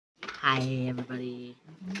Hi, everybody.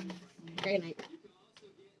 Dragonite.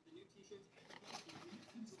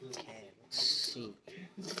 Okay, let's see.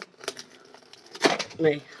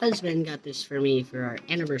 My husband got this for me for our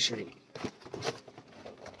anniversary.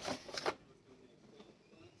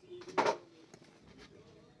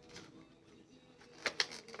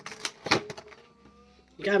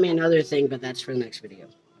 He got me another thing, but that's for the next video.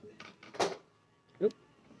 Oop.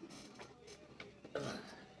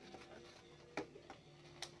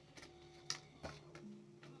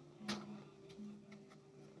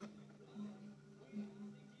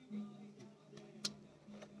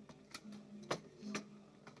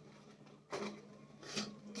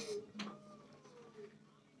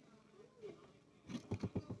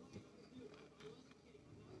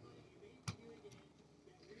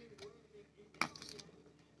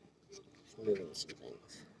 Moving some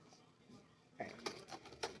things. Alright.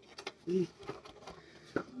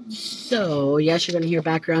 So, yes, you're going to hear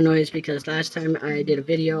background noise because last time I did a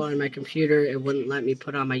video on my computer, it wouldn't let me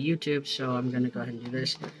put on my YouTube, so I'm going to go ahead and do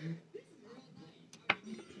this.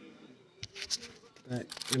 But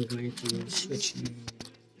I'm going to switch you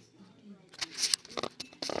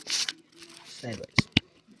sideways.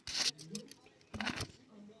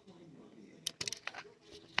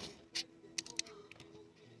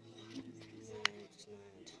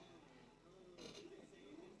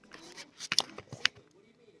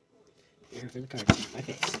 Here for the cards, my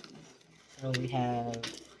face. So we have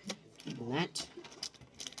that.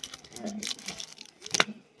 Alright.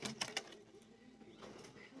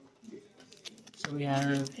 So we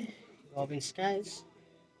have Evolving Skies,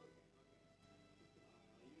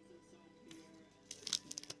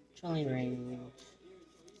 Trolling Rain,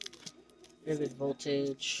 Vivid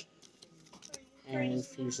Voltage, and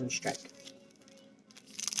Fusion Strike.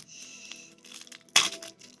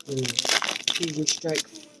 Fusion Strike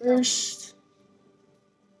first.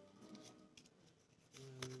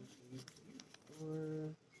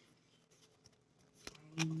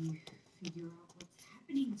 Figure out what's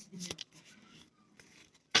happening to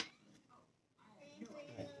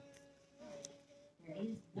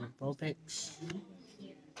the Vulpix,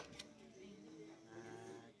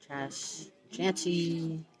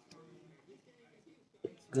 Chansey,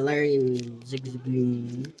 Galarian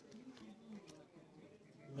Zigzagoon,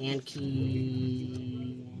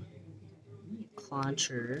 Mankey,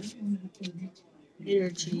 Clauncher,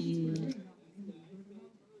 Energy,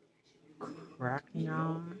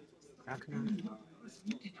 Croconaw.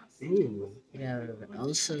 Ooh, we have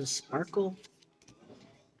Elsa Sparkle.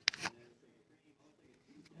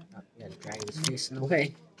 Oh, we got a dragon's face in the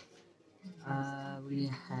way.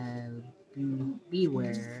 We have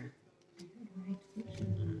Beware,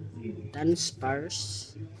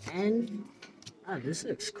 Dunsparce, and oh, this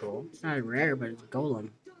looks cool. It's not a rare, but it's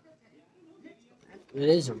Golem. It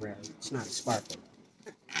is a rare. It's not a Sparkle.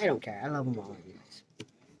 I don't care. I love them all anyways.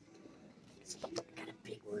 Got a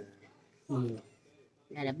big one.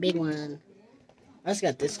 Got a big one. I also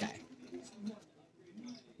got this guy.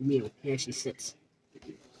 Mew. He actually sits.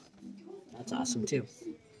 That's awesome too.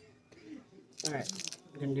 Alright.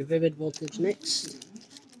 We're gonna do Vivid Voltage next.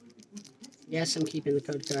 Yes, I'm keeping the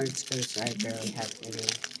code cards because I barely have any.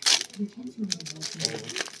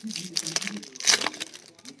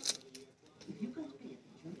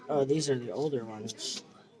 Oh, these are the older ones.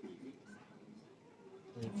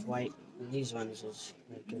 White. And these ones is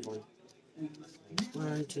a good one.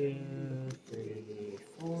 1, 2, 3,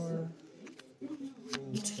 4,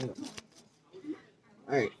 and 2.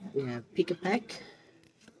 Alright, we have Pikapeck.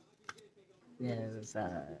 We have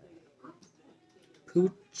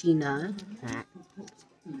Puccina,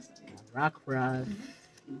 Rockruff,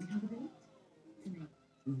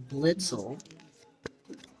 Blitzel,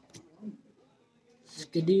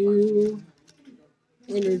 Skidoo,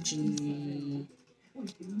 Energy,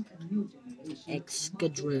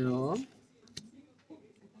 Excadrill,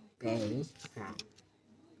 Bay,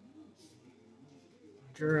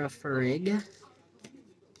 Durafurig,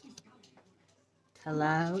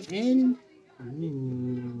 Talau, and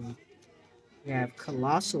we have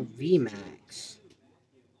Colossal VMAX.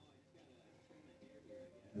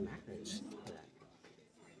 Nice.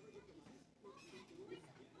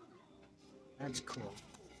 That's cool.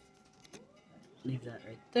 Leave that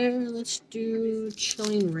right there. Let's do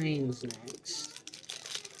Chilling Rains next.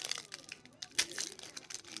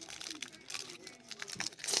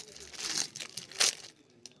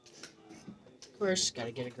 Of course,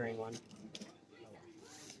 gotta get a green one.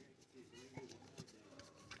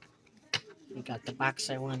 We got the box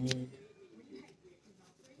I wanted.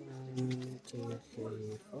 1, 2,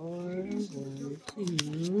 3, 4. 1,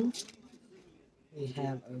 2. We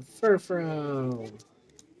have a Furfrou,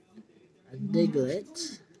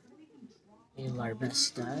 Diglett, a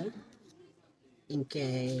Larbesta,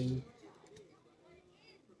 Inkay,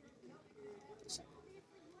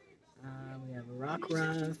 we have a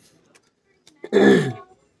Rockruff,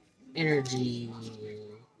 Energy,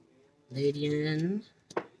 Ladian,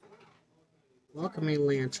 Welcoming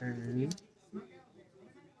Lantern,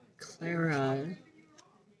 Clara,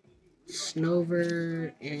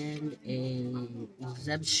 Snover, and a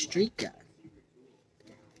Zebstrika.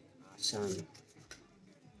 Awesome.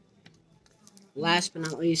 Last but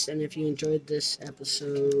not least, and if you enjoyed this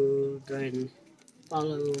episode, go ahead and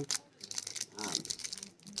follow. Hit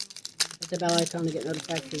the bell icon to get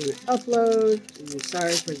notified for when I upload. And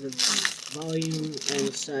sorry for the volume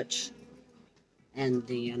and such, and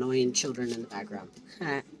the annoying children in the background.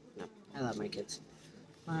 No, I love my kids.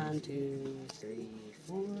 1, 2, 3,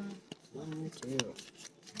 4. 1, 2.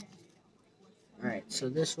 Alright, so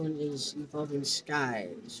this one is Evolving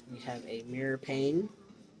Skies. We have a Mirror Pane,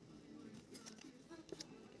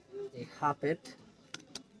 a Hoppip,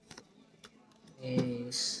 a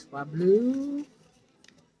Swablu,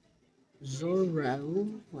 Zoro,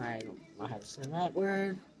 I don't know how to say that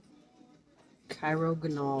word,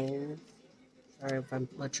 Chirogonal, sorry if I'm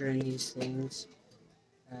butchering these things,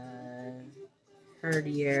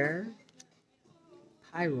 Herdier,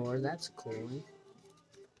 Pyroar, that's a cool one,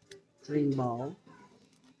 Dream Ball,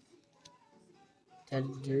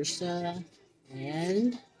 Tedursa,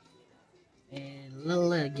 and a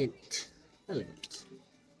Lilligant. Okay,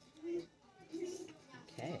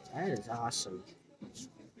 that is awesome.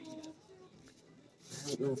 I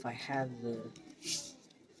don't know if I have the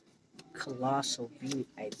Colossal Beam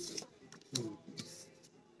item.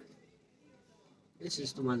 This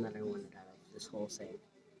is the one that I wanted out of this whole thing.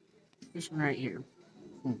 This one right here.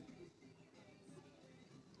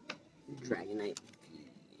 Dragonite.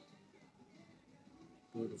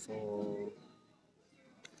 Beautiful.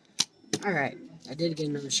 Alright, I did get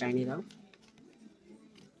another shiny though.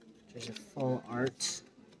 There's a full art.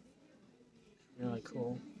 Really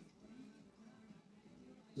cool.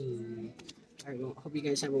 Alright, well, hope you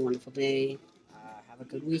guys have a wonderful day. Have a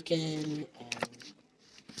good weekend, and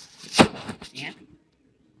yeah.